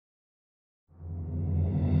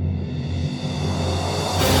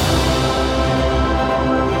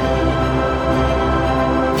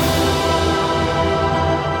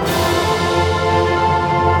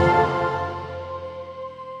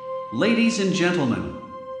and gentlemen,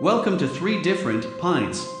 welcome to 3 Different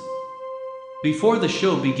Pints. Before the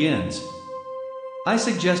show begins, I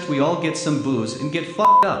suggest we all get some booze and get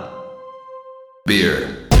fucked up.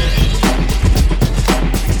 Beer.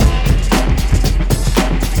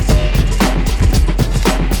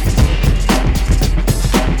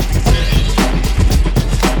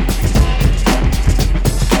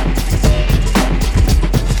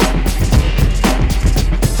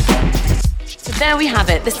 There we have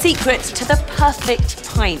it, the secret to the perfect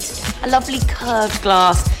pint. A lovely curved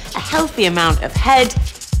glass, a healthy amount of head.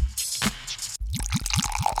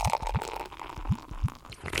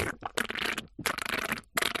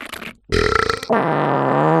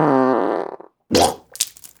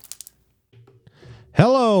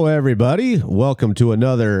 Hello, everybody. Welcome to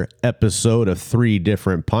another episode of 3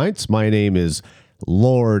 Different Pints. My name is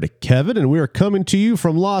Lord Kevin, and we are coming to you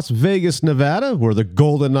from Las Vegas, Nevada, where the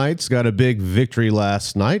Golden Knights got a big victory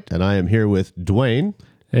last night, and I am here with Duane.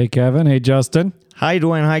 Hey, Kevin. Hey, Justin. Hi,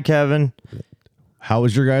 Duane. Hi, Kevin. How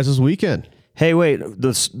was your guys' weekend? Hey, wait,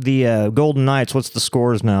 the Golden Knights, what's the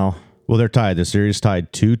scores now? Well, they're tied. The series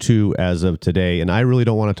tied 2-2 as of today, and I really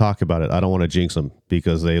don't want to talk about it. I don't want to jinx them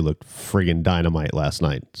because they looked friggin' dynamite last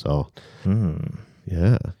night. So,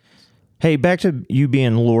 yeah. Hey, back to you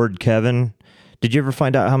being Lord Kevin. Did you ever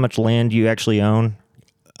find out how much land you actually own?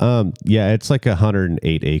 Yeah, it's like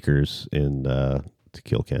 108 acres in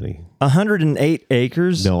Kilkenny. 108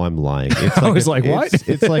 acres? No, I'm lying. It's I was like, what?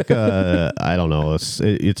 It's like a, I don't know.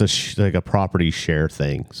 It's like a property share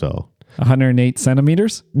thing. So 108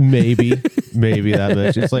 centimeters? maybe that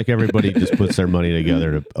much. It's like everybody just puts their money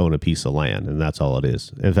together to own a piece of land, and that's all it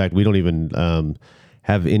is. In fact, we don't even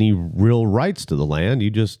have any real rights to the land. You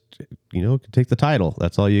just, take the title.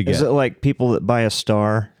 That's all you get. Is it like people that buy a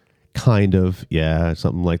star? Kind of, yeah,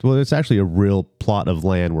 something like. Well, it's actually a real plot of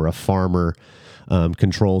land where a farmer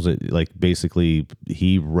controls it. Like basically,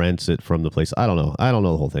 he rents it from the place. I don't know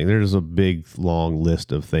the whole thing. There's a big long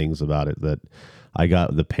list of things about it that I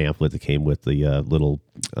got. The pamphlet that came with the little,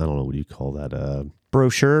 I don't know, what do you call that?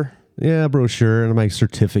 Brochure? Yeah, brochure, and my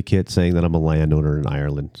certificate saying that I'm a landowner in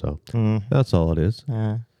Ireland. So that's all it is.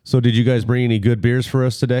 So did you guys bring any good beers for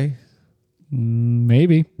us today?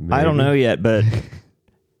 Maybe. I don't know yet, but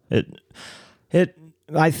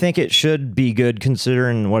I think it should be good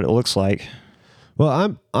considering what it looks like.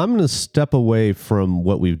 Well, I'm going to step away from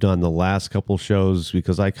what we've done the last couple shows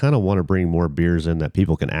because I kind of want to bring more beers in that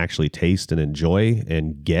people can actually taste and enjoy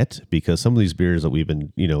and get, because some of these beers that we've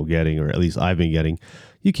been, getting, or at least I've been getting,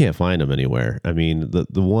 you can't find them anywhere. I mean,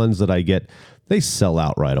 the ones that I get, they sell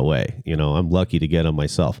out right away. I'm lucky to get them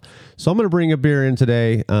myself. So I'm going to bring a beer in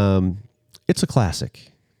today. It's a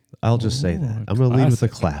classic. I'll just say that. I'm going to lead with a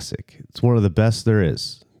classic. It's one of the best there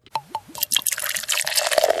is.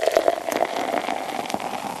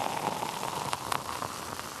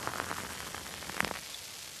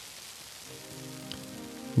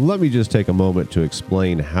 Let me just take a moment to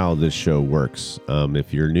explain how this show works.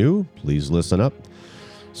 If you're new, please listen up.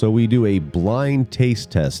 So we do a blind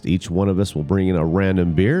taste test. Each one of us will bring in a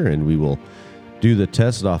random beer, and we will do the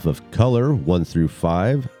test off of color 1 through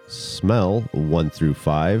 5, smell 1 through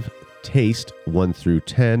 5, taste 1 through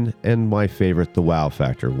 10, and my favorite, the wow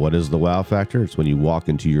factor. What is the wow factor? It's when you walk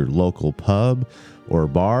into your local pub or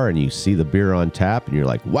bar and you see the beer on tap and you're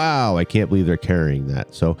like, wow, I can't believe they're carrying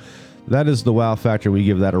that. So that is the wow factor. We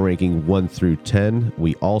give that a ranking 1 through 10.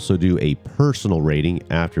 We also do a personal rating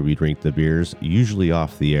after we drink the beers, usually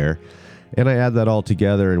off the air. And I add that all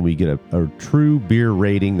together and we get a true beer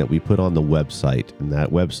rating that we put on the website. And that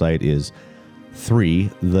website is 3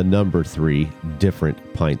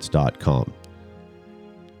 differentpints.com.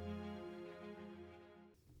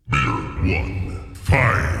 Beer 1.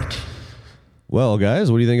 Fight. Well, guys,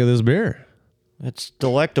 what do you think of this beer? It's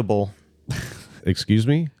delectable. Excuse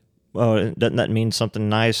me? Oh, doesn't that mean something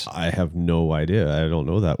nice? I have no idea. I don't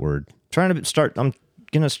know that word. I'm going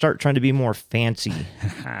to start trying to be more fancy.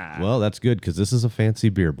 Well, that's good because this is a fancy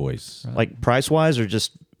beer, boys. Like price-wise or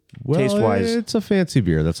just taste-wise? It's a fancy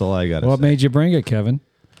beer. That's all I got to say. What made you bring it, Kevin?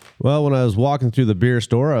 Well, when I was walking through the beer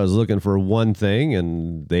store, I was looking for one thing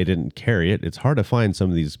and they didn't carry it. It's hard to find some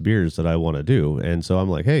of these beers that I want to do. And so I'm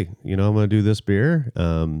like, hey, I'm going to do this beer.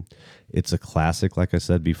 It's a classic, like I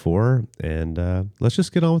said before. And let's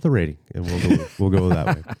just get on with the rating and we'll go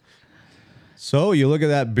that way. So you look at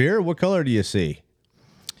that beer. What color do you see?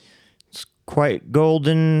 It's quite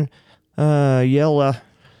golden, yellow.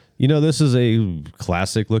 This is a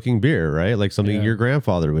classic looking beer, right? Like something your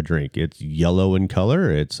grandfather would drink. It's yellow in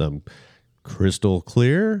color. It's crystal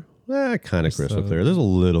clear. Kind of crystal clear. There's a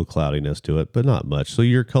little cloudiness to it, but not much. So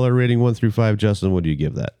your color rating 1 through 5, Justin, what do you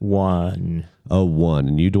give that? 1. A 1.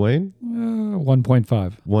 And you, Duane? 1.5.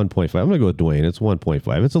 1.5. I'm going to go with Duane. It's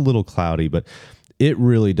 1.5. It's a little cloudy, but it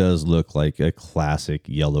really does look like a classic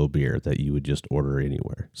yellow beer that you would just order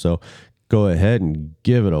anywhere. So go ahead and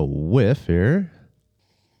give it a whiff here.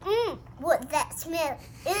 What that smell?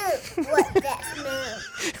 Ew, what that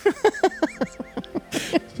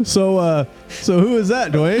smell? So who is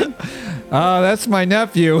that, Duane? That's my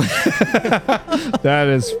nephew. That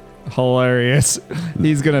is hilarious.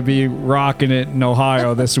 He's going to be rocking it in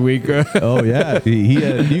Ohio this week. Oh, yeah.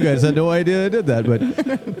 You guys had no idea I did that, but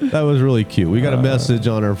that was really cute. We got a message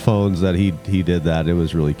on our phones that he did that. It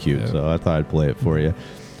was really cute, so I thought I'd play it for you.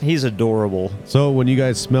 He's adorable. So when you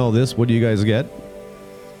guys smell this, what do you guys get?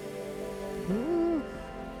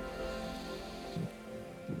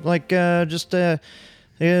 Like it's kind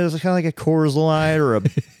of like a Coors Light or a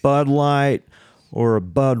Bud Light or a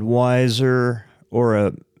Budweiser or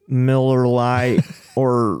a Miller Lite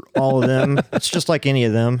or all of them. It's just like any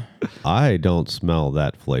of them. I don't smell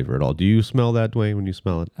that flavor at all. Do you smell that, Duane, when you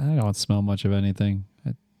smell it? I don't smell much of anything.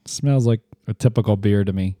 It smells like a typical beer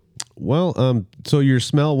to me. Well, so your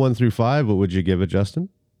smell 1 through 5, what would you give it, Justin?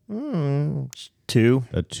 2.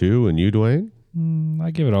 A 2, and you, Duane? I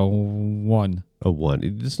give it a 1. A 1.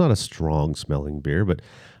 It's not a strong smelling beer, but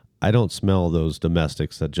I don't smell those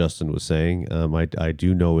domestics that Justin was saying. I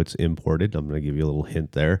do know it's imported. I'm going to give you a little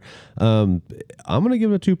hint there. I'm going to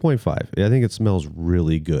give it a 2.5. I think it smells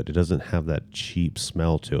really good. It doesn't have that cheap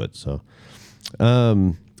smell to it. So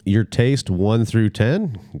your taste 1 through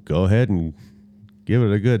 10, go ahead and give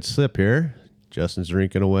it a good sip here. Justin's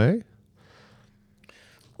drinking away.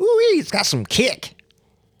 Ooh, it's got some kick.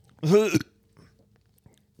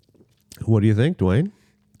 What do you think, Duane?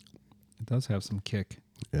 It does have some kick.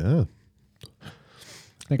 Yeah. I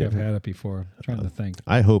think I've had it before. I'm trying to think.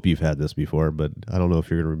 I hope you've had this before, but I don't know if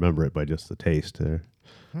you're going to remember it by just the taste there.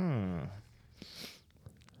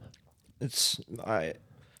 It's not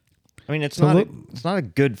a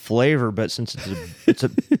good flavor, but since it's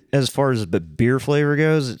a as far as the beer flavor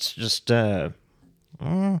goes, it's just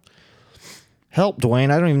help,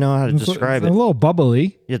 Duane. I don't even know how to describe It's it. a little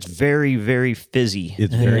bubbly. It's very, very fizzy.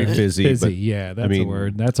 It's very fizzy. Fizzy, but, yeah, that's a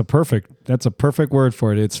word. That's a perfect word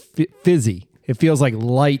for it. It's fizzy. It feels like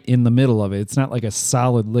light in the middle of it. It's not like a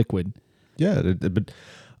solid liquid. Yeah, but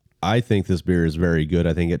I think this beer is very good.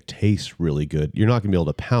 I think it tastes really good. You're not going to be able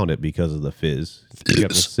to pound it because of the fizz. You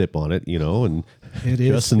have to sip on it, and It is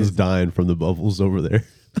Justin's fizzy. dying from the bubbles over there.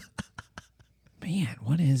 Man,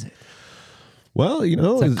 what is it? Well,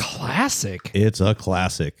 It's a classic. it's a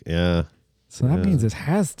classic. Yeah. So that means it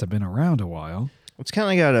has to have been around a while. It's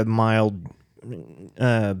kind of got a mild,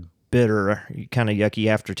 bitter, kind of yucky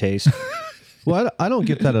aftertaste. Well, I don't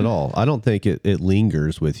get that at all. I don't think it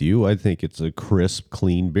lingers with you. I think it's a crisp,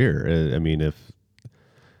 clean beer. I mean,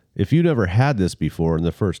 if you never had this before and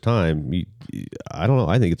the first time, I don't know.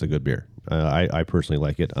 I think it's a good beer. I personally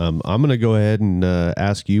like it. I'm going to go ahead and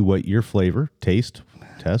ask you what your flavor, taste,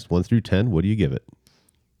 test 1 through 10. What do you give it?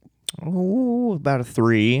 Oh, about a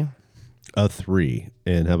 3. A 3.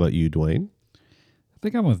 And how about you, Duane? I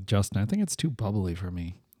think I'm with Justin. I think it's too bubbly for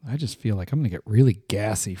me. I just feel like I'm going to get really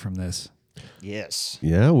gassy from this. Yes.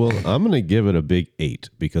 Yeah, well, I'm going to give it a big 8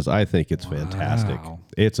 because I think it's fantastic. Wow.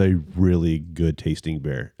 It's a really good tasting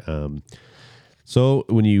beer. So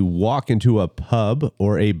when you walk into a pub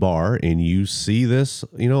or a bar and you see this,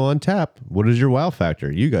 on tap, what is your wow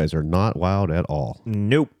factor? You guys are not wowed at all.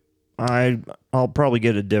 Nope. I'll probably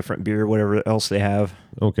get a different beer, whatever else they have.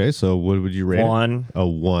 Okay, so what would you rate it? 1. A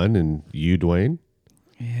 1, and you, Duane?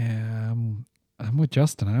 Yeah, I'm with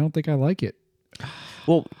Justin. I don't think I like it.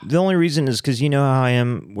 Well, the only reason is because you know how I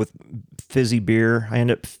am with fizzy beer. I end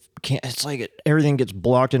up it's like everything gets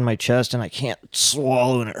blocked in my chest and I can't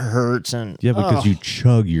swallow and it hurts. And Yeah, because you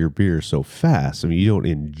chug your beer so fast. I mean, you don't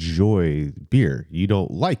enjoy beer. You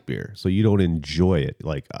don't like beer, so you don't enjoy it.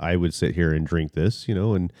 Like I would sit here and drink this,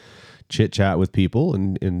 and chit chat with people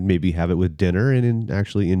and maybe have it with dinner and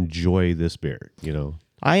actually enjoy this beer,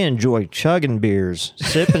 I enjoy chugging beers,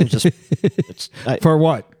 sipping just For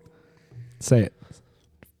what? Say it.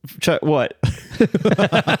 what?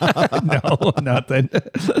 No, nothing.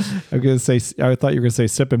 I thought you were gonna say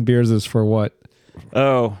sipping beers is for what?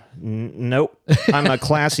 Oh, nope. I'm a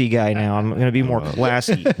classy guy now. I'm going to be more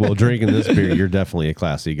classy. Well, drinking this beer, you're definitely a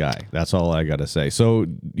classy guy. That's all I got to say. So,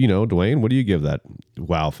 Duane, what do you give that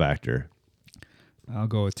wow factor? I'll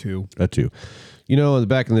go with 2. A 2.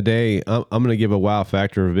 Back in the day, I'm going to give a wow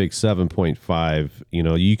factor of a big 7.5.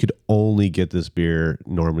 You could only get this beer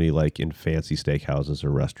normally like in fancy steakhouses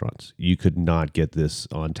or restaurants. You could not get this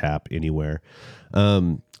on tap anywhere.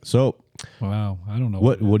 So, Wow, I don't know.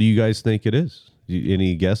 what do you guys think it is?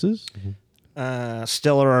 Any guesses?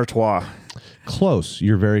 Stella Artois. Close.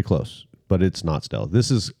 You're very close, but it's not Stella.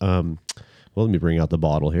 This is, well, let me bring out the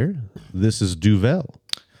bottle here. This is Duvel.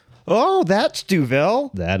 Oh, that's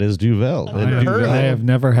Duvel. That is Duvel. I've never heard of I it. have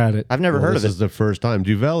never had it. I've never heard of This it. is the first time.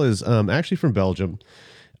 Duvel is actually from Belgium.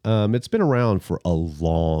 It's been around for a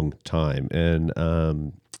long time, and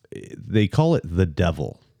they call it the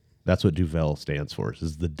devil. That's what Duvel stands for,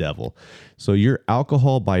 is the devil. So your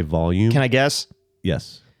alcohol by volume. Can I guess?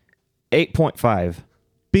 Yes. 8.5.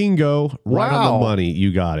 Bingo. Right on Wow. the money.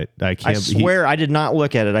 You got it. I I can't. swear I did not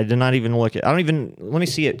look at it. I did not even look at it. I don't even, let me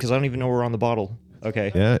see it because I don't even know we're on the bottle.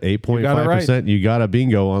 Okay. Yeah, 8.5%. right. You got a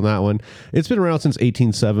bingo on that one. It's been around since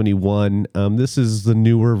 1871. This is the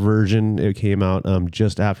newer version. It came out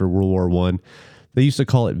just after World War One. They used to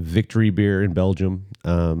call it Victory beer in Belgium.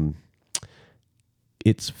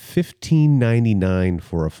 It's $15.99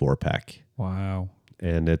 for a 4-pack, Wow.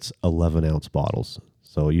 and it's 11-ounce bottles.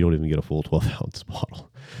 So you don't even get a full 12-ounce bottle.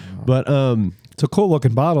 But It's a cool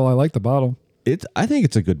looking bottle. I like the bottle. I think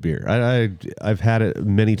it's a good beer. I've had it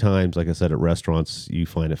many times. Like I said, at restaurants, you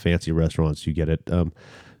find it fancy restaurants, you get it. But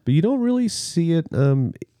you don't really see it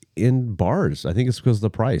in bars. I think it's because of the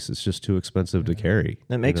price. It's just too expensive to carry.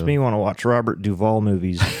 That makes me want to watch Robert Duvall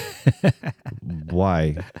movies.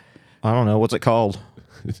 Why? I don't know. What's it called?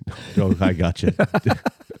 Oh, I got you.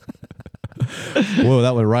 Whoa,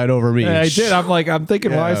 that went right over me. I did. I'm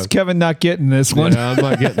thinking, why Yeah. is Kevin not getting this one? Yeah, I'm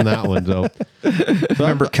not getting that one though.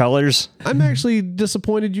 Remember Colors? I'm actually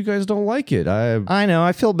disappointed you guys don't like it. I I know.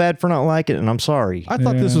 I feel bad for not liking it, and I'm sorry.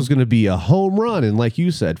 thought this was going to be a home run, and like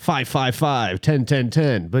you said, 5-5-5,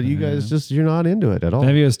 10-10-10. But you guys you're not into it at all.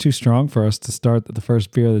 Maybe it was too strong for us to start the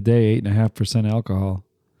first beer of the day, 8.5% alcohol.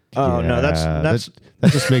 Oh no, that's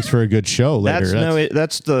that just makes for a good show later.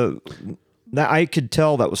 that I could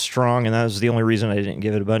tell that was strong, and that was the only reason I didn't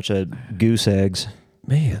give it a bunch of goose eggs.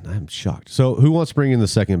 Man, I'm shocked. So, who wants to bring in the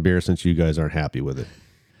second beer since you guys aren't happy with it?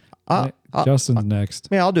 Justin's next.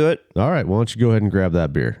 Yeah, I'll do it. All right, why don't you go ahead and grab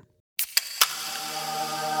that beer?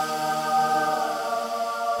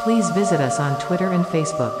 Please visit us on Twitter and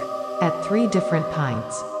Facebook at 3 Different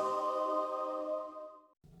Pints.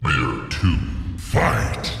 Beer 2,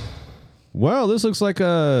 fight. Well, this looks like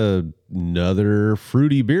another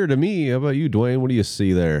fruity beer to me. How about you, Duane? What do you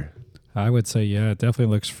see there? I would say, yeah, it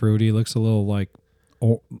definitely looks fruity. Looks a little like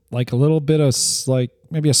a little bit of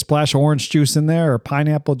maybe a splash of orange juice in there or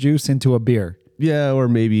pineapple juice into a beer. Yeah, or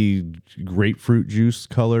maybe grapefruit juice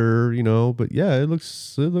color, But yeah, it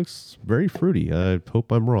looks very fruity. I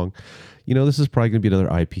hope I'm wrong. This is probably going to be another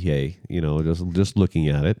IPA. Just looking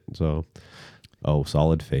at it. So,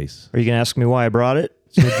 solid face. Are you gonna ask me why I brought it?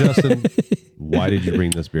 So, Justin, why did you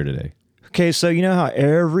bring this beer today? Okay, so you know how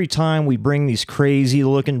every time we bring these crazy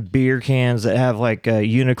looking beer cans that have like a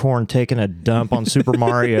unicorn taking a dump on Super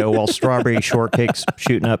Mario while Strawberry Shortcake's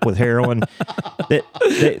shooting up with heroin,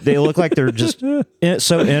 they look like they're just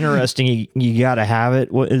so interesting. You got to have it.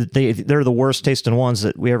 They're the worst tasting ones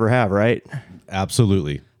that we ever have, right?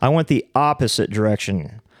 Absolutely. I went the opposite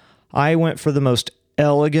direction. I went for the most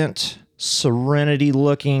elegant, serenity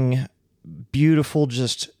looking, beautiful,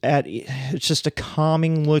 it's just a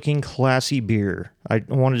calming looking, classy beer. I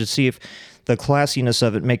wanted to see if the classiness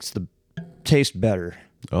of it makes the taste better.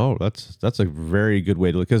 Oh, that's a very good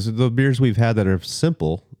way to look, because the beers we've had that are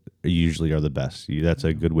simple usually are the best. That's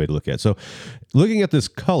a good way to look at it. So looking at this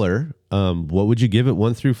color, what would you give it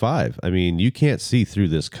 1 through 5? I mean, you can't see through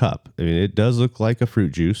this cup. I mean, it does look like a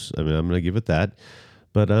fruit juice. I mean, I'm going to give it that.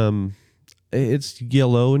 But it's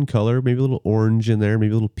yellow in color, maybe a little orange in there,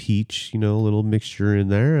 maybe a little peach, a little mixture in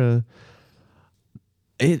there.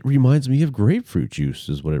 It reminds me of grapefruit juice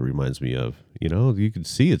is what it reminds me of. You can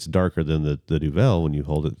see it's darker than the Duvel when you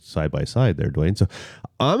hold it side by side there, Duane. So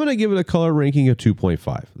I'm going to give it a color ranking of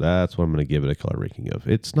 2.5. That's what I'm going to give it a color ranking of.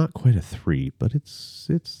 It's not quite a 3, but it's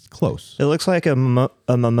close. It looks like a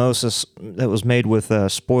mimosa that was made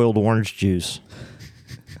with spoiled orange juice.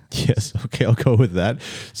 Yes. Okay, I'll go with that.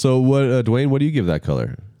 So what, Duane, what do you give that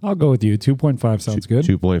color? I'll go with you. 2.5 sounds good.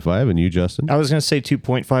 2.5, and you, Justin? I was going to say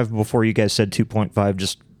 2.5 before you guys said 2.5.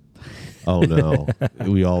 Just Oh, no.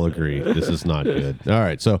 We all agree. This is not good. All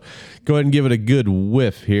right, so go ahead and give it a good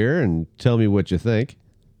whiff here and tell me what you think.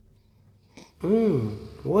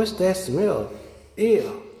 What's that smell?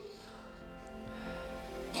 Ew.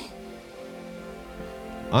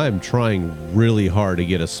 I'm trying really hard to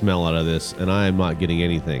get a smell out of this, and I am not getting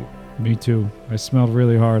anything. Me too. I smelled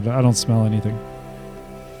really hard. I don't smell anything.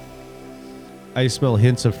 I smell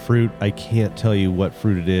hints of fruit. I can't tell you what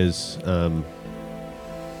fruit it is.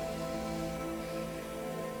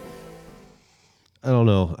 I don't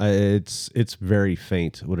know. It's very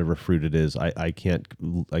faint. Whatever fruit it is, I can't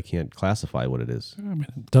classify what it is. I mean,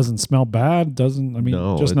 it doesn't smell bad.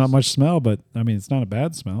 No, just not much smell, but I mean, it's not a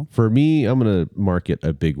bad smell. For me, I'm gonna mark it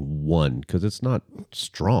a big 1 because it's not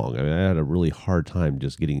strong. I mean, I had a really hard time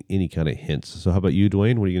just getting any kind of hints. So how about you,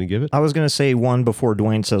 Duane? What are you gonna give it? I was going to say 1 before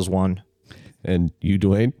Duane says 1. And you,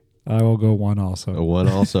 Duane? I will go 1 also. A 1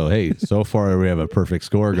 also. Hey, so far we have a perfect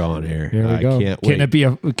score going here. Here we go. Can't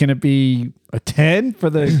wait. Can it be a 10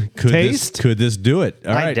 for the taste? Could this do it?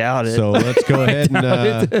 All right. I doubt it. So let's go ahead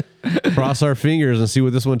and cross our fingers and see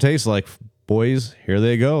what this one tastes like. Boys, here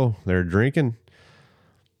they go. They're drinking.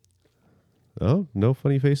 Oh, no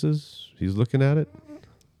funny faces. He's looking at it.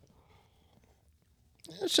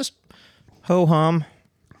 It's just ho-hum.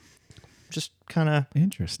 Just kind of...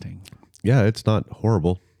 Interesting. Yeah, it's not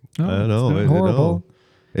horrible. No, I know. it's not horrible.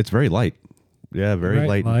 It's very light. Yeah, very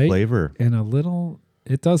light flavor. And a little,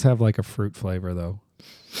 it does have like a fruit flavor though.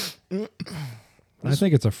 I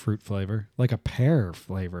think it's a fruit flavor, like a pear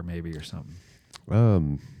flavor maybe or something. I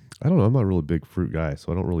don't know. I'm not a really big fruit guy,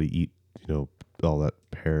 so I don't really eat, all that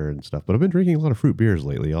pear and stuff. But I've been drinking a lot of fruit beers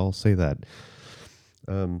lately. I'll say that.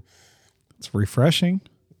 It's refreshing.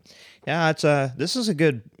 Yeah, this is a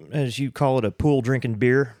good, as you call it, a pool drinking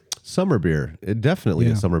beer. Summer beer. It definitely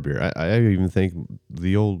is summer beer. I even think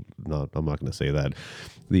the old, no, I'm not going to say that.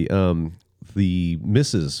 The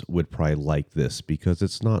misses would probably like this because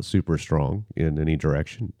it's not super strong in any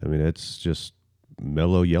direction. I mean, it's just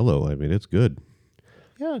mellow yellow. I mean, it's good.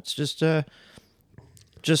 Yeah, it's just that's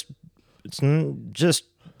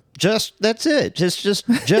it. Just.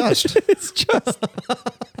 It's just.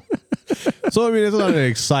 So, I mean, it's not an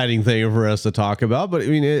exciting thing for us to talk about, but I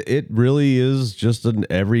mean, it really is just an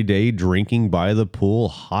everyday drinking by the pool,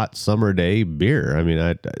 hot summer day beer. I mean,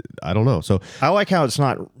 I don't know. So I like how it's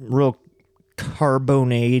not real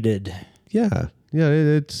carbonated. Yeah. Yeah,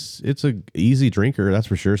 it's a easy drinker, that's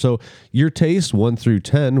for sure. So your taste 1 through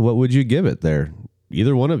 10, what would you give it there?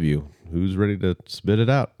 Either one of you. Who's ready to spit it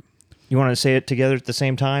out? You want to say it together at the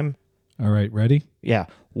same time? All right, ready? Yeah.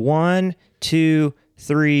 1, 2,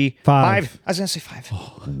 3, 5. I was going to say 5.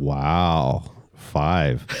 Oh, wow.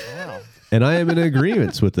 5. Wow. And I am in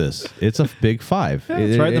agreement with this. It's a big 5. Yeah,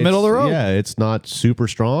 it's right in the middle of the road. Yeah, it's not super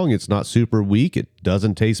strong. It's not super weak. It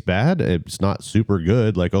doesn't taste bad. It's not super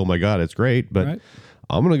good. Like, oh my God, it's great. But right.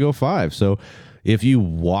 I'm going to go 5. So if you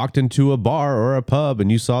walked into a bar or a pub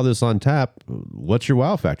and you saw this on tap, what's your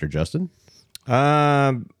wow factor, Justin?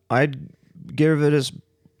 I'd give it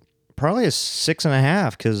probably a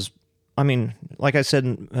 6.5 because, I mean, like I said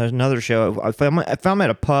in another show, if I'm at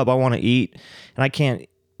a pub, I want to eat, and I can't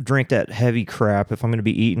drink that heavy crap if I'm going to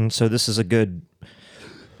be eating. So this is a good.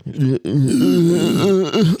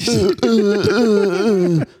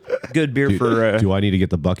 Good beer for. Do I need to get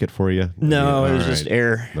the bucket for you? No, it was just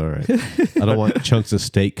air. All right. I don't want chunks of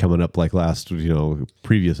steak coming up like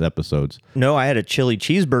previous episodes. No, I had a chili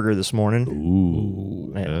cheeseburger this morning.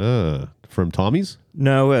 Ooh. From Tommy's?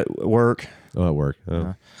 No, at work. Oh, at work.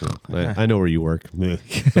 Oh. I know where you work. Duane,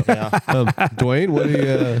 what do you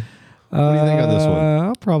think on this one?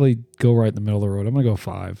 I'll probably go right in the middle of the road. I'm going to go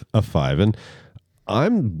 5. A 5. And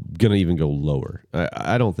I'm going to even go lower.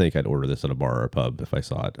 I don't think I'd order this at a bar or a pub if I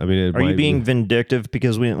saw it. I mean, are you being vindictive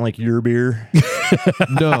because we didn't like your beer?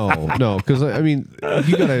 No. Because, I mean,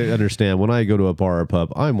 you got to understand, when I go to a bar or a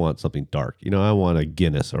pub, I want something dark. I want a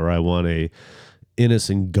Guinness, or I want a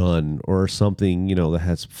Innocent Gun, or something, that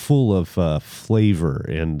has full of flavor.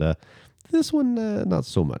 And this one, not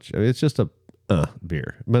so much. I mean, it's just a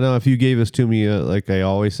beer. But now if you gave this to me, like I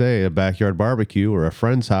always say, a backyard barbecue or a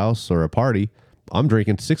friend's house or a party, I'm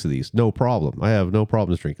drinking 6 of these. No problem. I have no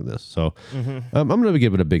problems drinking this. So I'm going to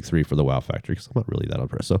give it a big 3 for the wow factor because I'm not really that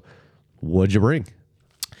impressed. So what'd you bring?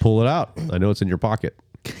 Pull it out. I know it's in your pocket.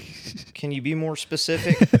 Can you be more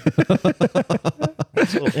specific?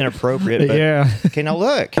 That's a little inappropriate. But, yeah. Okay, now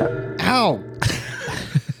look. Ow.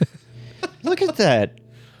 Look at that.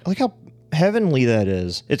 Look how heavenly that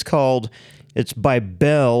is. It's by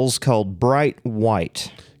Bell's, called Bright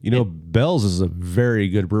White. Bell's is a very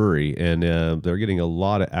good brewery, and they're getting a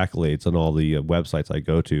lot of accolades on all the websites I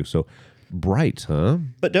go to. So bright, huh?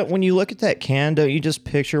 But when you look at that can, don't you just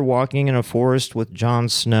picture walking in a forest with Jon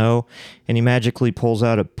Snow, and he magically pulls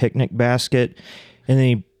out a picnic basket, and then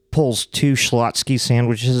he pulls 2 Schlotsky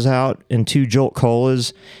sandwiches out and 2 Jolt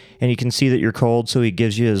Colas, and you can see that you're cold, so he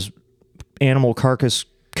gives you his animal carcass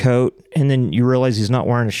coat, and then you realize he's not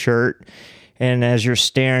wearing a shirt. And as you're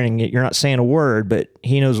staring, you're not saying a word, but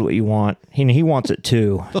he knows what you want. He wants it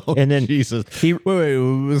too. Oh, and then Jesus.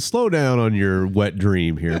 Wait, slow down on your wet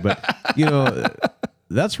dream here. But,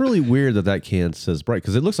 That's really weird that can says bright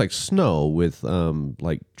because it looks like snow with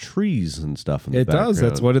like trees and stuff in the background. It does.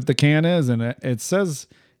 That's what the can is. And it says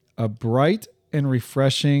a bright and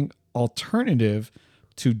refreshing alternative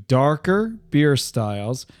to darker beer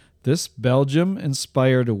styles. This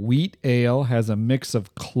Belgium-inspired wheat ale has a mix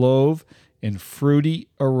of clove and fruity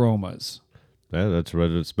aromas. That's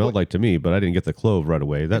what it smelled like to me, but I didn't get the clove right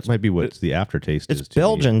away. That might be what the aftertaste is. It's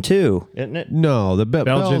Belgian too, isn't it? No, the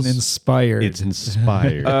Belgian inspired. It's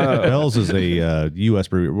inspired. Bell's is a U.S.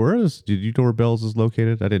 brewery. Did you know where Bell's is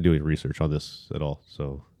located? I didn't do any research on this at all.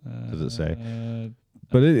 So does it say?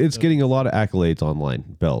 But it's getting a lot of accolades online.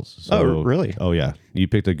 Bell's. So, Oh, really? Oh yeah, you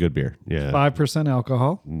picked a good beer. Yeah, 5%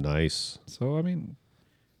 alcohol. nice. So, I mean,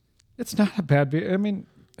 it's not a bad beer. I mean,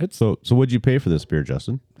 it's So what'd you pay for this beer,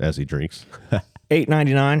 Justin? As he drinks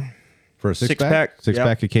 $8.99 for a six Six-pack? pack, Yep.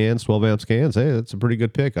 pack of cans, 12-ounce cans. Hey, that's a pretty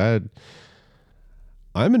good pick. I'm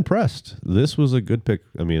impressed. This was a good pick.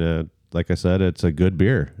 I mean, like I said, it's a good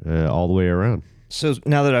beer all the way around. So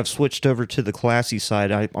now that I've switched over to the classy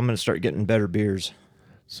side, I'm going to start getting better beers.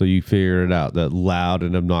 So you figured it out that loud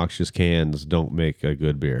and obnoxious cans don't make a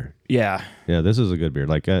good beer. Yeah. Yeah, this is a good beer.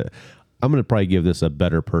 Like I'm going to probably give this a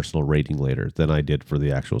better personal rating later than I did for the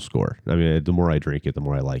actual score. I mean, the more I drink it, the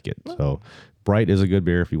more I like it. So Bright is a good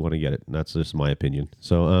beer if you want to get it. That's just my opinion.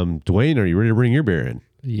 So, Duane, are you ready to bring your beer in?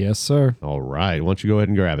 yes, sir. All right. Why don't you go ahead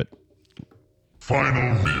and grab it?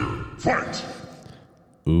 Final beer. Fight!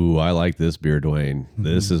 Ooh, I like this beer, Duane.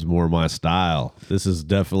 This is more my style. This is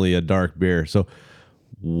definitely a dark beer. So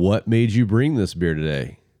what made you bring this beer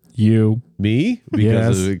today? You. Me?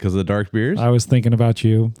 Yes. Because of the dark beers? I was thinking about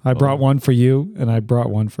you. I brought one for you, and I brought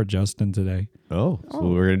one for Justin today. So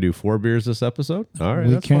we're going to do 4 beers this episode? All right,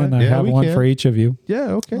 We that's can. fine. I Yeah, have we one can. for each of you.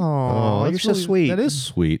 Yeah, okay. Aw, that's you're so sweet. That is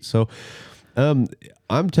sweet. So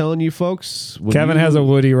I'm telling you folks. Kevin has a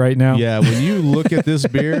Woody right now. Yeah, when you look at this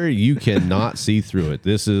beer, you cannot see through it.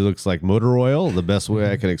 Looks like motor oil. The best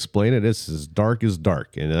way I can explain it is as dark as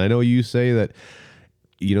dark. And I know you say that,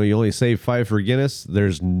 you only save 5 for Guinness.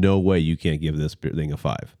 There's no way you can't give this thing a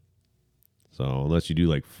 5. So unless you do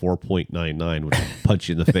like 4.99, which will punch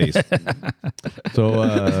you in the face.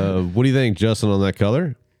 So what do you think, Justin, on that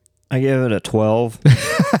color? I give it a 12.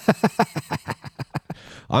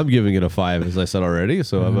 I'm giving it a 5, as I said already.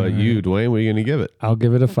 So how about you, Duane? What are you going to give it? I'll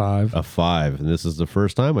give it a 5. A 5. And this is the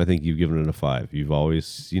first time I think you've given it a 5. You've always,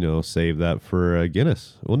 saved that for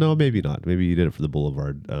Guinness. Well, no, maybe not. Maybe you did it for the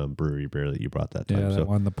Boulevard Brewery beer that you brought that time. Yeah, that so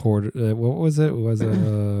one, the porter. What was it?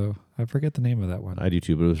 I forget the name of that one. I do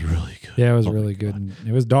too, but it was really good. Yeah, it was really good. And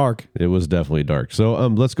it was dark. It was definitely dark. So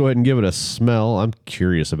let's go ahead and give it a smell. I'm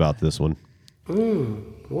curious about this one.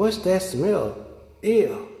 What's that smell?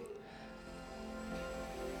 Ew.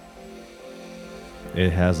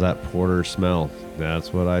 It has that porter smell.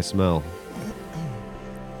 That's what I smell.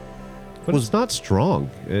 But it's not strong.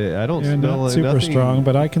 I don't Yeah, smell not like super nothing. strong,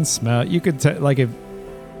 but I can smell. You could like if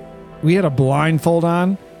we had a blindfold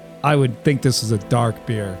on, I would think this is a dark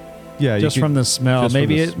beer. Yeah, just from the smell.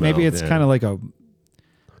 Maybe it's yeah. kind of like a,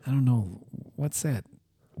 I don't know, what's that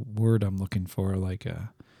word I'm looking for? Like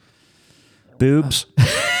a Boobs.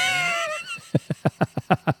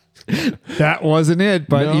 that wasn't it,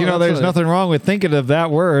 but No, there's that's nothing wrong with thinking of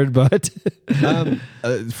that word. But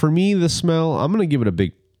for me, the smell, I'm going to give it a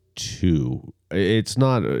big 2. It's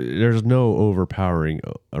not, there's no overpowering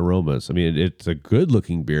aromas. I mean, it's a good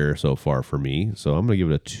looking beer so far for me. So I'm going to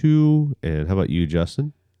give it a 2. And how about you,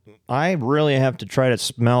 Justin? I really have to try to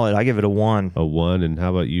smell it. I give it a 1. A 1. And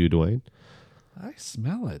how about you, Duane? I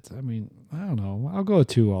smell it. I mean, I don't know. I'll go a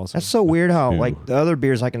 2 also. That's so weird how, 2. like, the other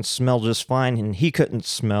beers I can smell just fine, and he couldn't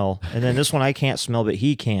smell. And then this one I can't smell, but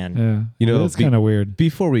he can. Yeah. It's kind of weird.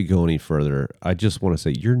 Before we go any further, I just want to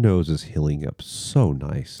say your nose is healing up so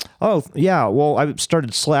nice. Oh, yeah. Well, I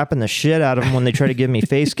started slapping the shit out of them when they try to give me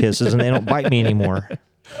face kisses, and they don't bite me anymore.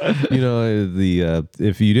 If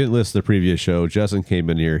you didn't listen to the previous show, Justin came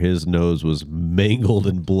in here. His nose was mangled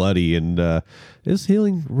and bloody, and is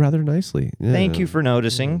healing rather nicely. Yeah. Thank you for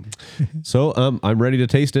noticing. So I'm ready to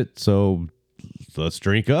taste it. So let's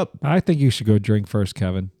drink up. I think you should go drink first,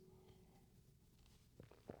 Kevin.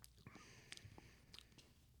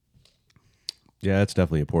 Yeah, it's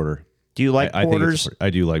definitely a porter. Do you like I think porters? I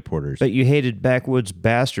do like porters. But you hated Backwoods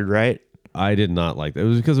Bastard, right? I did not like that. It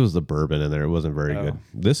was because it was the bourbon in there. It wasn't very good.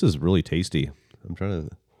 This is really tasty. I'm trying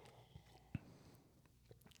to.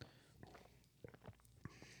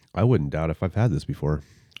 I wouldn't doubt if I've had this before.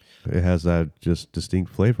 It has that just distinct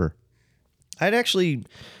flavor. I'd actually,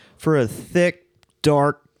 for a thick,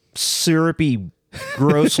 dark, syrupy,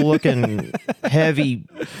 gross-looking, heavy,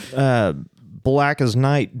 black as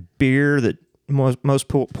night beer that most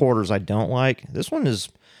porters I don't like. This one is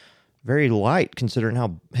very light considering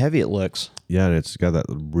how heavy it looks. Yeah, and it's got that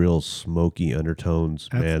real smoky undertones.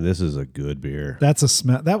 Man, this is a good beer. That's a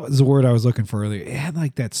smell. That was the word I was looking for earlier. It had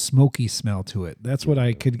like that smoky smell to it. That's what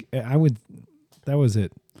that was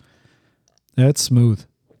it. That's smooth.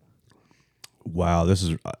 Wow, this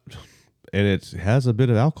is, and it has a bit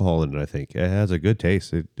of alcohol in it, I think. It has a good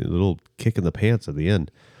taste. A little kick in the pants at the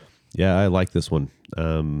end. Yeah, I like this one.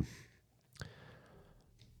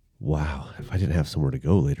 Wow, if I didn't have somewhere to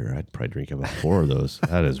go later, I'd probably drink about 4 of those.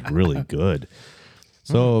 That is really good.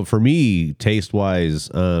 So for me,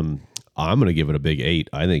 taste-wise, I'm going to give it a big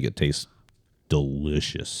 8. I think it tastes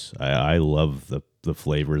delicious. I love the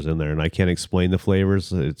flavors in there, and I can't explain the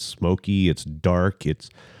flavors. It's smoky, it's dark,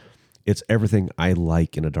 it's everything I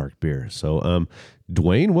like in a dark beer. So,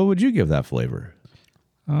 Duane, what would you give that flavor?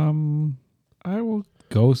 I will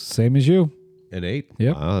go same as you. An 8?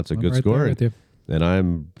 Yep. Wow, that's a I'm good right there score. with you. And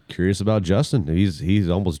I'm curious about Justin. He's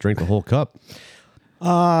almost drank the whole cup.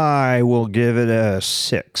 I will give it a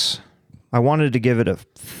 6. I wanted to give it a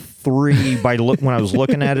 3 when I was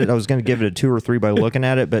looking at it. I was going to give it a 2 or 3 by looking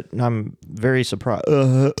at it, but I'm very surprised.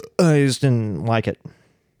 I just didn't like it.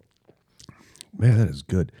 Man, that is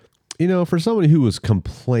good. For somebody who was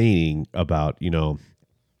complaining about,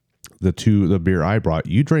 the beer I brought,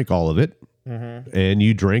 you drank all of it, and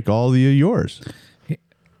you drank all of yours.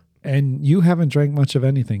 And you haven't drank much of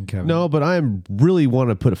anything, Kevin. No, but I really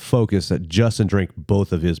want to put a focus that Justin drank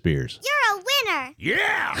both of his beers. You're a winner.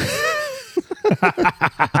 Yeah.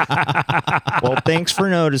 Well, thanks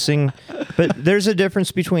for noticing. But there's a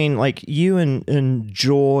difference between like you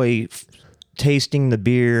enjoy tasting the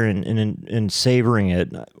beer and savoring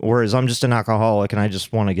it, whereas I'm just an alcoholic and I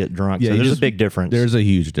just want to get drunk. Yeah, so there's a big difference. There's a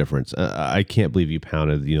huge difference. I can't believe you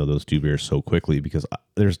pounded those 2 beers so quickly because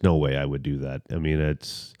there's no way I would do that. I mean,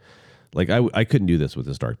 it's like I couldn't do this with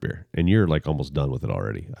this dark beer, and you're like almost done with it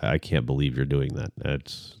already. I can't believe you're doing that.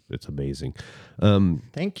 It's amazing.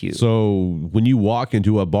 Thank you. So when you walk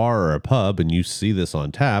into a bar or a pub and you see this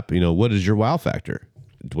on tap, what is your wow factor?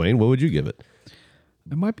 Duane, what would you give it?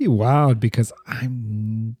 It might be wild because I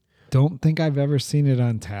don't think I've ever seen it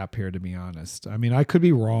on tap here, to be honest. I mean, I could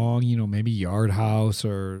be wrong. Maybe Yard House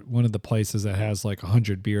or one of the places that has like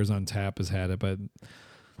 100 beers on tap has had it. But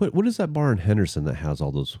what is that bar in Henderson that has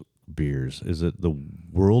all those beers? Is it the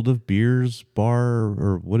World of Beers bar,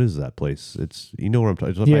 or what is that place? It's what I'm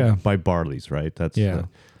talking. Yeah, by Barley's, right? That's yeah.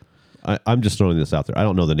 I'm just throwing this out there. I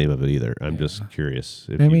don't know the name of it either. I'm just curious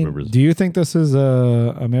if you remember. Do you think this is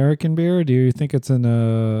a American beer, or do you think it's an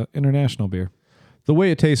international beer? The way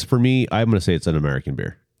it tastes for me, I'm going to say it's an American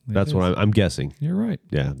beer. That's what I'm guessing. You're right.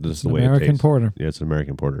 Yeah, this is the an way American it tastes. porter. Yeah, it's an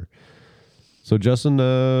American porter. So Justin,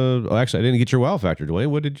 actually, I didn't get your wow factor, Duane.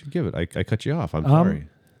 What did you give it? I cut you off. I'm sorry.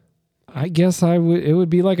 I guess it would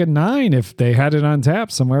be like a 9 if they had it on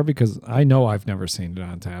tap somewhere, because I know I've never seen it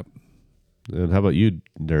on tap. And how about you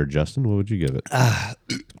there, Justin? What would you give it?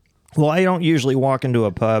 Well, I don't usually walk into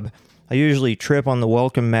a pub. I usually trip on the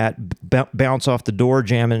welcome mat, bounce off the door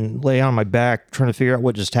jamb, and lay on my back trying to figure out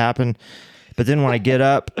what just happened. But then when I get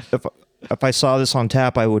up, if I saw this on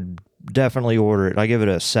tap, I would definitely order it. I give it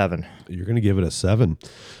a 7. You're going to give it a 7.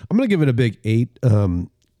 I'm going to give it a big 8.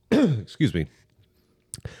 Excuse me.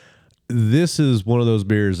 This is one of those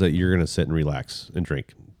beers that you're going to sit and relax and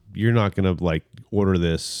drink. You're not going to like order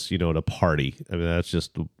this, to party. I mean, you're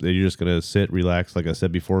just going to sit, relax. Like I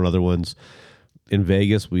said before in other ones, in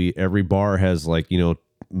Vegas, every bar has like,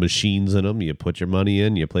 machines in them. You put your money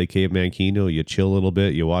in, you play Caveman Keno, you chill a little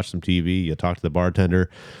bit, you watch some TV, you talk to the bartender.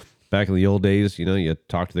 Back in the old days, you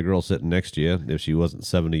talk to the girl sitting next to you if she wasn't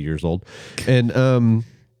 70 years old. And,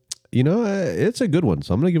 it's a good one.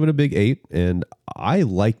 So I'm going to give it a big 8. And I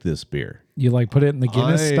like this beer. You like put it in the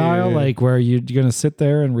Guinness style, like where you're going to sit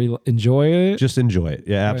there and enjoy it? Just enjoy it.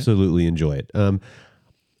 Yeah, absolutely enjoy it.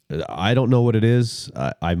 I don't know what it is.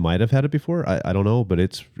 I might have had it before. I don't know, but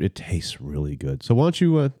it tastes really good. So why don't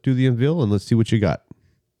you do the unveil and let's see what you got.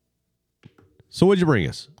 So what'd you bring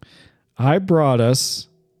us? I brought us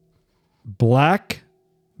Black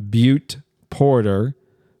Butte Porter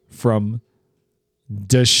from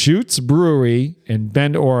Deschutes Brewery in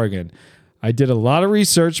Bend, Oregon. I did a lot of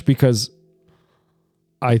research because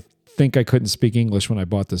I think I couldn't speak English when I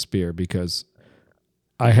bought this beer, because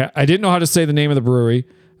I didn't know how to say the name of the brewery.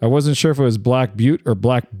 I wasn't sure if it was Black Butte or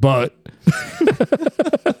Black Butt.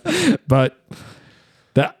 But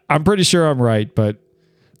I'm pretty sure I'm right, but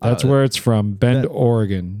that's where it's from, Bend,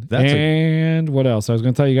 Oregon. And what else? I was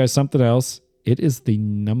going to tell you guys something else. It is the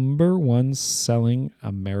 #1 selling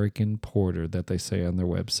American porter that they say on their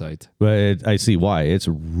website. But I see why. It's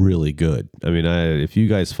really good. I mean, if you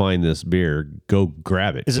guys find this beer, go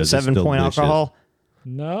grab it. Is it 'cause it's 7 point delicious. alcohol?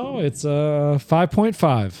 No, it's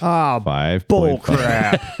 5.5. Ah, 5. bull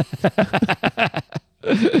crap.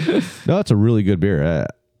 No, it's a really good beer.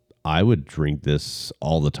 I would drink this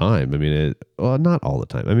all the time. I mean, not all the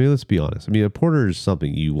time. I mean, let's be honest. I mean, a porter is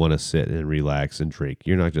something you want to sit and relax and drink.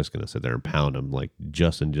 You're not just going to sit there and pound them like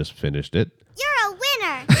Justin just finished it. You're a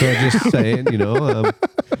winner. So just saying, do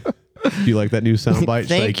you like that new soundbite?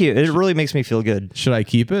 Thank you. It really makes me feel good. Should I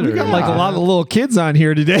keep it? We got like a lot of little kids on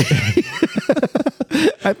here today.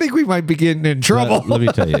 I think we might be getting in trouble. Let me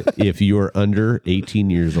tell you, if you are under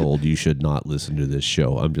 18 years old, you should not listen to this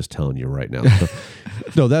show. I'm just telling you right now.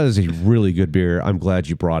 No, that is a really good beer. I'm glad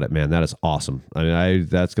you brought it, man. That is awesome. I mean,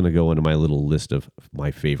 that's going to go into my little list of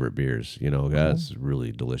my favorite beers. That's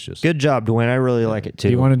really delicious. Good job, Duane. I really like it too.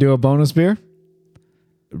 Do you want to do a bonus beer?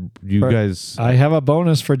 You guys. I have a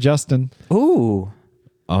bonus for Justin. Ooh.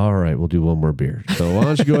 All right, we'll do one more beer. So why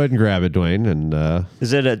don't you go ahead and grab it, Duane? And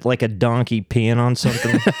is it like a donkey peeing on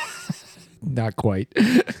something? Not quite.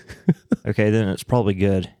 Okay, then it's probably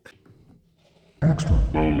good. Extra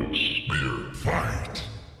bonus beer fight.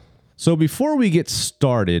 So before we get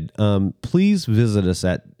started, please visit us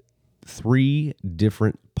at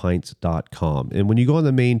 3differentpints.com. And when you go on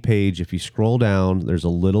the main page, if you scroll down, there's a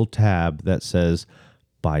little tab that says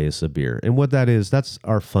buy us a beer. And what that is, that's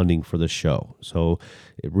our funding for the show. So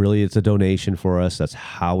it's a donation for us. That's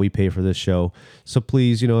how we pay for this show. So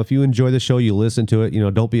please, if you enjoy the show, you listen to it,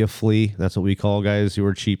 don't be a flea. That's what we call guys who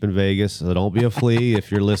are cheap in Vegas. So don't be a flea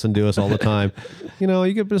if you're listening to us all the time. You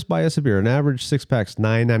could just buy us a beer. An average 6-pack's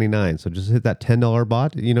 $9.99. So just hit that $10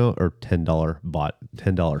 bot, or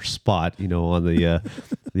 $10 spot, on the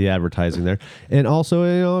advertising there. And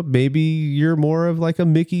also, maybe you're more of like a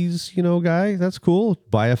Mickey's, guy. That's cool.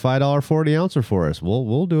 Buy a $5 40 ouncer for us.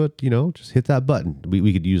 We'll do it. Just hit that button.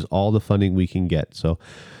 We could use all the funding we can get. So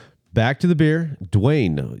back to the beer.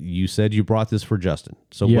 Duane, you said you brought this for Justin.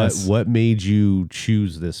 So yes. what made you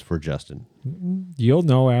choose this for Justin? You'll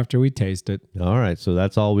know after we taste it. All right. So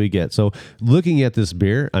that's all we get. So looking at this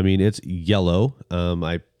beer, I mean, it's yellow.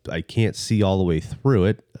 I can't see all the way through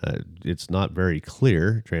it. It's not very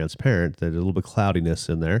clear, transparent. There's a little bit of cloudiness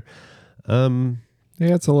in there.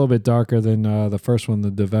 Yeah, it's a little bit darker than the first one,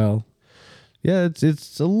 the Devel. Yeah,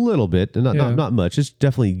 it's a little bit, not much. It's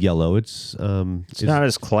definitely yellow. It's not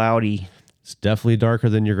as cloudy. It's definitely darker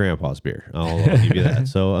than your grandpa's beer. I'll give you that.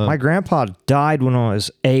 So my grandpa died when I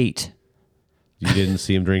was 8. You didn't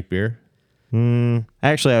see him drink beer?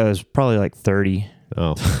 Actually, I was probably like 30.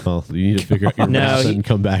 Oh, well, you need to figure out your math and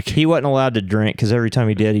come back. He wasn't allowed to drink because every time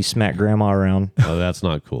he did, he smacked grandma around. Oh, that's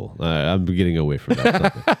not cool. I'm getting away from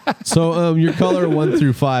that. So your color 1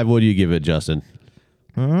 through 5, what do you give it, Justin?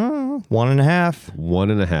 1.5.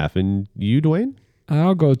 1.5. And you, Duane?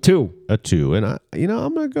 I'll go 2. A 2. And I'm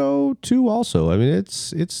gonna go 2 also. I mean,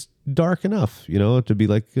 it's dark enough, to be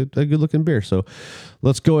like a good looking beer. So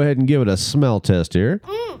let's go ahead and give it a smell test here.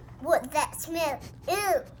 What that smell?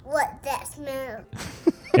 Ew, what that smell?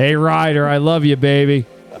 Hey, Ryder, I love you, baby.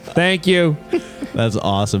 Thank you. That's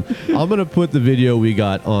awesome. I'm going to put the video we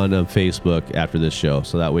got on Facebook after this show,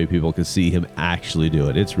 so that way people can see him actually do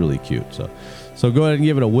it. It's really cute. So go ahead and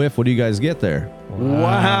give it a whiff. What do you guys get there?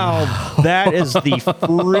 Wow. That is the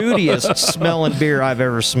fruitiest smelling beer I've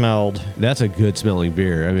ever smelled. That's a good smelling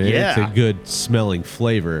beer. I mean, It's a good smelling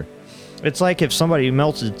flavor. It's like if somebody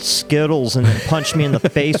melted Skittles and then punched me in the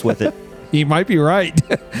face with it. You might be right.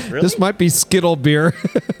 Really? This might be Skittle beer.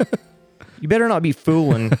 You better not be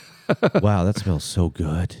fooling. Wow, that smells so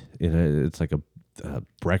good. It's like a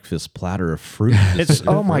breakfast platter of fruit.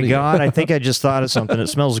 Oh my God, I think I just thought of something. It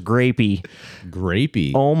smells grapey.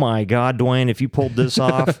 Grapey? Oh my God, Duane, if you pulled this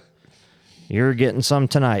off, you're getting some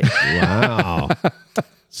tonight. Wow.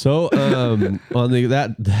 So on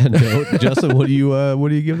that note, Justin, what do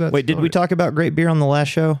you give that? Wait, did we talk about great beer on the last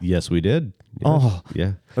show? Yes, we did. Yes. Oh,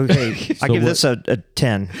 yeah. Okay, I give this a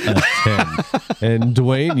 10. A 10. And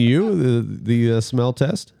Duane, you the smell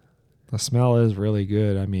test? The smell is really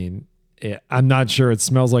good. I mean, I'm not sure it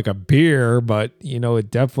smells like a beer, but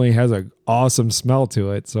it definitely has an awesome smell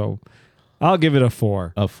to it. So I'll give it a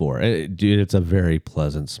 4. A 4. Dude, it's a very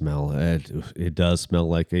pleasant smell. It does smell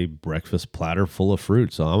like a breakfast platter full of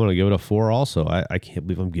fruit. So I'm going to give it a 4 also. I can't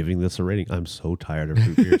believe I'm giving this a rating. I'm so tired of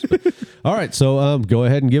fruit beers. But, all right, so go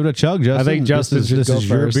ahead and give it a chug, Justin. I think Justin should this go is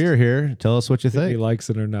your first. beer here. Tell us what you If he think. likes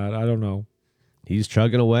it or not, I don't know. He's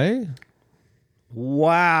chugging away.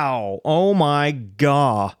 Wow. Oh my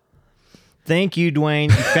God. Thank you, Duane.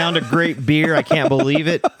 You found a great beer. I can't believe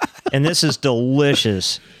it. and this is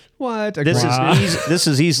delicious. What? This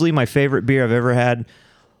is easily my favorite beer I've ever had.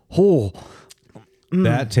 Oh,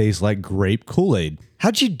 That tastes like grape Kool-Aid.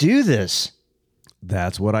 how'd you do this?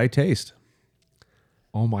 That's what I taste.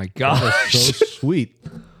 Oh my That gosh. is so sweet.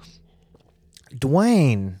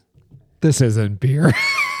 Duane. This isn't beer.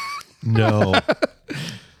 No.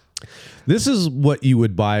 This is what you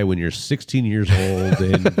would buy when you're 16 years old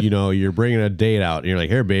and you're bringing a date out and you're like,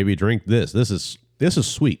 "Here, baby, drink this. This is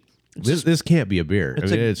sweet. This can't be a beer.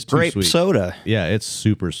 It's too grape sweet. soda. Yeah, it's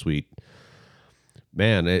super sweet,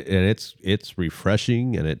 man. It's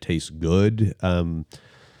refreshing and it tastes good.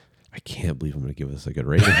 I can't believe I'm going to give this a good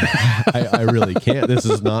rating. I really can't. This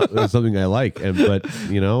is not something I like, but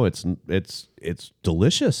it's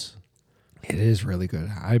delicious. It is really good.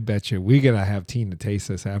 I bet you we gotta have Tina taste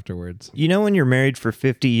this afterwards. You know when you're married for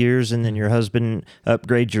 50 years and then your husband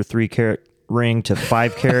upgrades your 3-carat ring to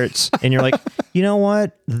 5 carats and you're like, you know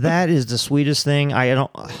what? That is the sweetest thing.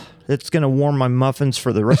 It's going to warm my muffins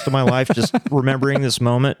for the rest of my life just remembering this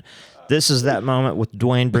moment. This is that moment with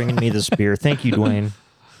Duane bringing me this beer. Thank you, Duane.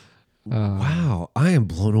 Wow, I am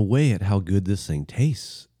blown away at how good this thing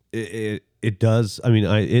tastes. It does. I mean,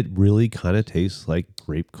 it really kind of tastes like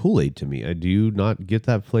grape Kool-Aid to me. I do not get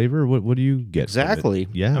that flavor. What do you get? Exactly.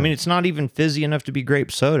 Yeah. I mean, it's not even fizzy enough to be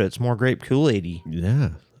grape soda. It's more grape Kool-Aid-y. Yeah.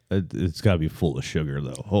 It's got to be full of sugar,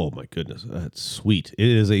 though. Oh, my goodness. That's sweet. It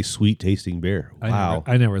is a sweet tasting beer. Wow.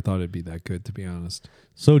 I never thought it'd be that good, to be honest.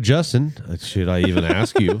 So, Justin, should I even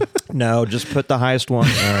ask you? No, just put the highest one.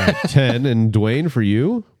 10. And Duane, for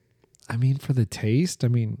you? I mean, for the taste,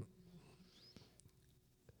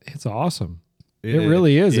 it's awesome. It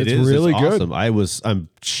really is. It's really good. Awesome. I'm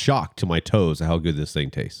shocked to my toes at how good this thing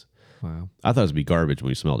tastes. Wow. I thought it would be garbage when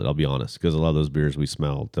we smelled it, I'll be honest, because a lot of those beers we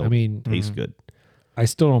smell don't taste good. I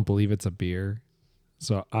still don't believe it's a beer,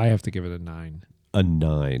 so I have to give it a 9. A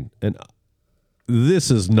 9. And this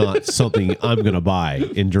is not something I'm going to buy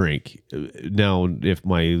and drink. Now, if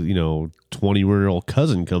my 20-year-old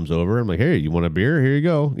cousin comes over, I'm like, "Hey, you want a beer? Here you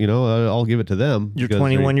go." I'll give it to them. Your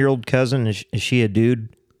 21-year-old cousin, is she a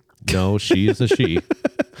dude? No, she is a she.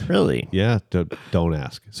 Really? Yeah, don't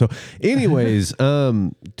ask. So, anyways,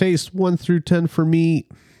 taste 1 through 10 for me.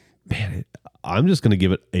 Man, I'm just going to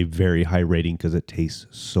give it a very high rating because it tastes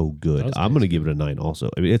so good. I'm going to give it a 9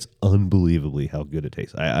 also. I mean, it's unbelievably how good it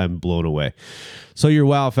tastes. I'm blown away. So your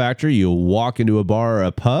wow factor, you walk into a bar or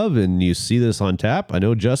a pub and you see this on tap. I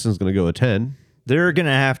know Justin's going to go a 10. They're going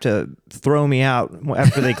to have to throw me out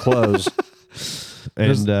after they close.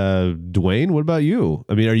 And Duane, what about you?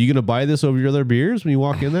 I mean, are you going to buy this over your other beers when you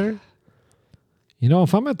walk in there?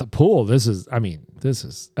 If I'm at the pool, this is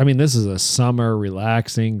a summer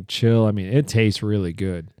relaxing chill. I mean, it tastes really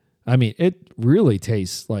good. I mean, it really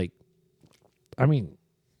tastes like,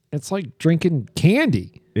 it's like drinking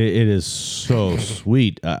candy. It is so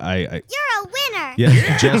sweet. You're a winner.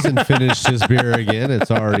 Yes, Justin finished his beer again.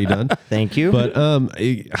 It's already done. Thank you. But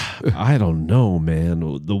I don't know, man.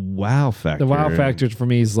 The wow factor. The wow factor for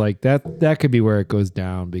me is like that could be where it goes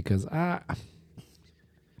down because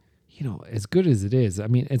as good as it is, I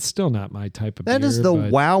mean, it's still not my type of beer. That is the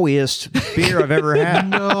wowiest beer I've ever had.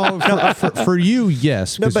 No, for you,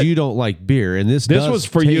 yes, because you don't like beer, and this was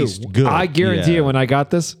for you. Good. I guarantee you, when I got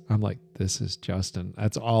this, I'm like, this is Justin.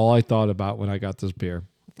 That's all I thought about when I got this beer.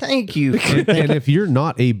 Thank you. And if you're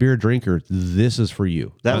not a beer drinker, this is for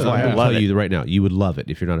you. That's why I love it. You right now, you would love it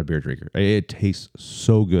if you're not a beer drinker. It tastes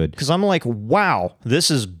so good. Because I'm like, wow, this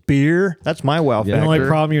is beer. That's my wow factor. The only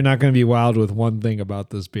problem, you're not going to be wowed with one thing about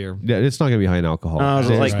this beer. Yeah, it's not going to be high in alcohol.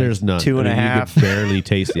 There's none. 2.5. You can barely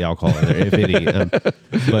taste the alcohol in there, if any.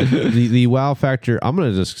 But the wow factor, I'm going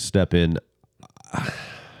to just step in.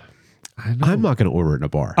 I'm not going to order it in a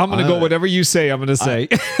bar. I'm going to go whatever you say. I'm going to say.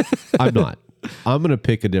 I'm not. I'm gonna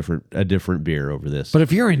pick a different beer over this. But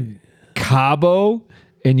if you're in Cabo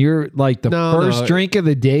and you're like the first drink of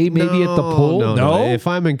the day, maybe at the pool, no. If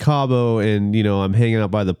I'm in Cabo and I'm hanging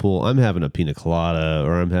out by the pool, I'm having a pina colada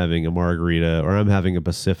or I'm having a margarita or I'm having a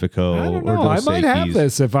Pacifico. I don't know. Or I might have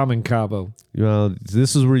this if I'm in Cabo. Well,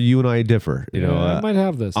 this is where you and I differ. I might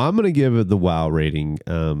have this. I'm gonna give it the wow rating.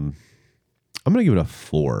 I'm gonna give it a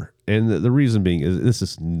 4, and the reason being is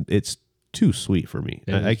it's too sweet for me.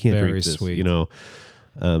 I can't drink this. Sweet.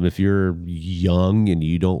 If you're young and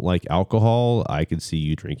you don't like alcohol, I could see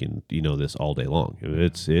you drinking, this all day long.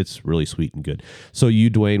 It's really sweet and good. So you,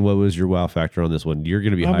 Duane, what was your wow factor on this one? You're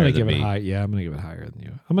going to be higher than me. Yeah, I'm going to give it higher than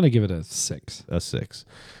you. I'm going to give it a 6. A 6.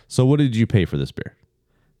 So what did you pay for this beer?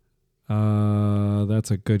 That's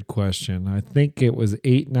a good question. I think it was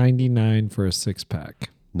 $8.99 for a 6-pack.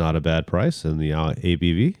 Not a bad price. And the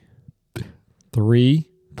ABV?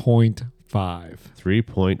 3.5.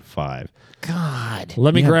 3.5. God.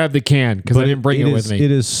 Let me grab the can because I didn't bring it with me. It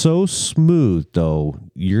is so smooth, though.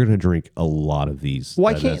 You're going to drink a lot of these.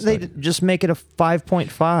 Why can't they just make it a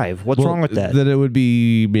 5.5? What's wrong with that? That it would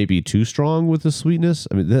be maybe too strong with the sweetness.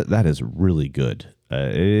 I mean, that is really good.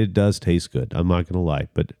 It does taste good. I'm not going to lie.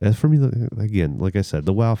 But as for me, again, like I said,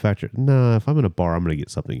 the wow factor. Nah, if I'm in a bar, I'm going to get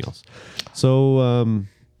something else. So,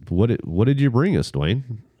 what did you bring us,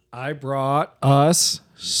 Duane? I brought us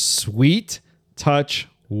Sweet Touch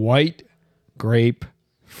White Grape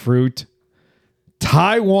Fruit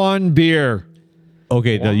Taiwan beer.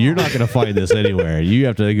 Okay, now you're not going to find this anywhere. You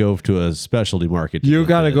have to go to a specialty market. You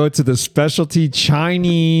got to go to the specialty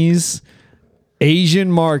Chinese Asian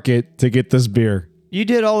market to get this beer. You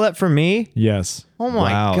did all that for me? Yes. Oh my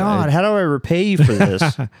God. How do I repay you for this?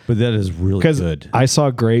 But that is really good. I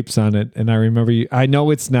saw grapes on it and I remember I know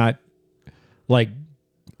it's not like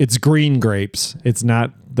it's green grapes. It's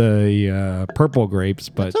not the purple grapes,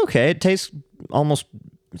 but it's okay. It tastes almost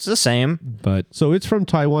it's the same. But so it's from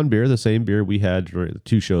Taiwan Beer, the same beer we had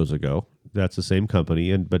 2 shows ago. That's the same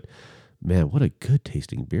company, but man, what a good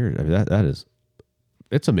tasting beer! I mean,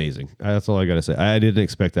 it's amazing. That's all I got to say. I didn't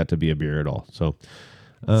expect that to be a beer at all. So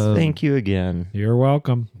thank you again. You're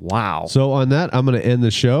welcome. Wow. So on that, I'm going to end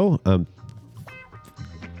the show.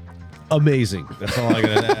 Amazing. That's all I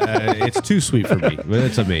got. It's too sweet for me, but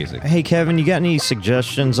it's amazing. Hey, Kevin, you got any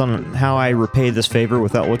suggestions on how I repay this favor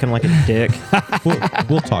without looking like a dick?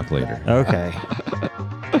 We'll talk later. Okay.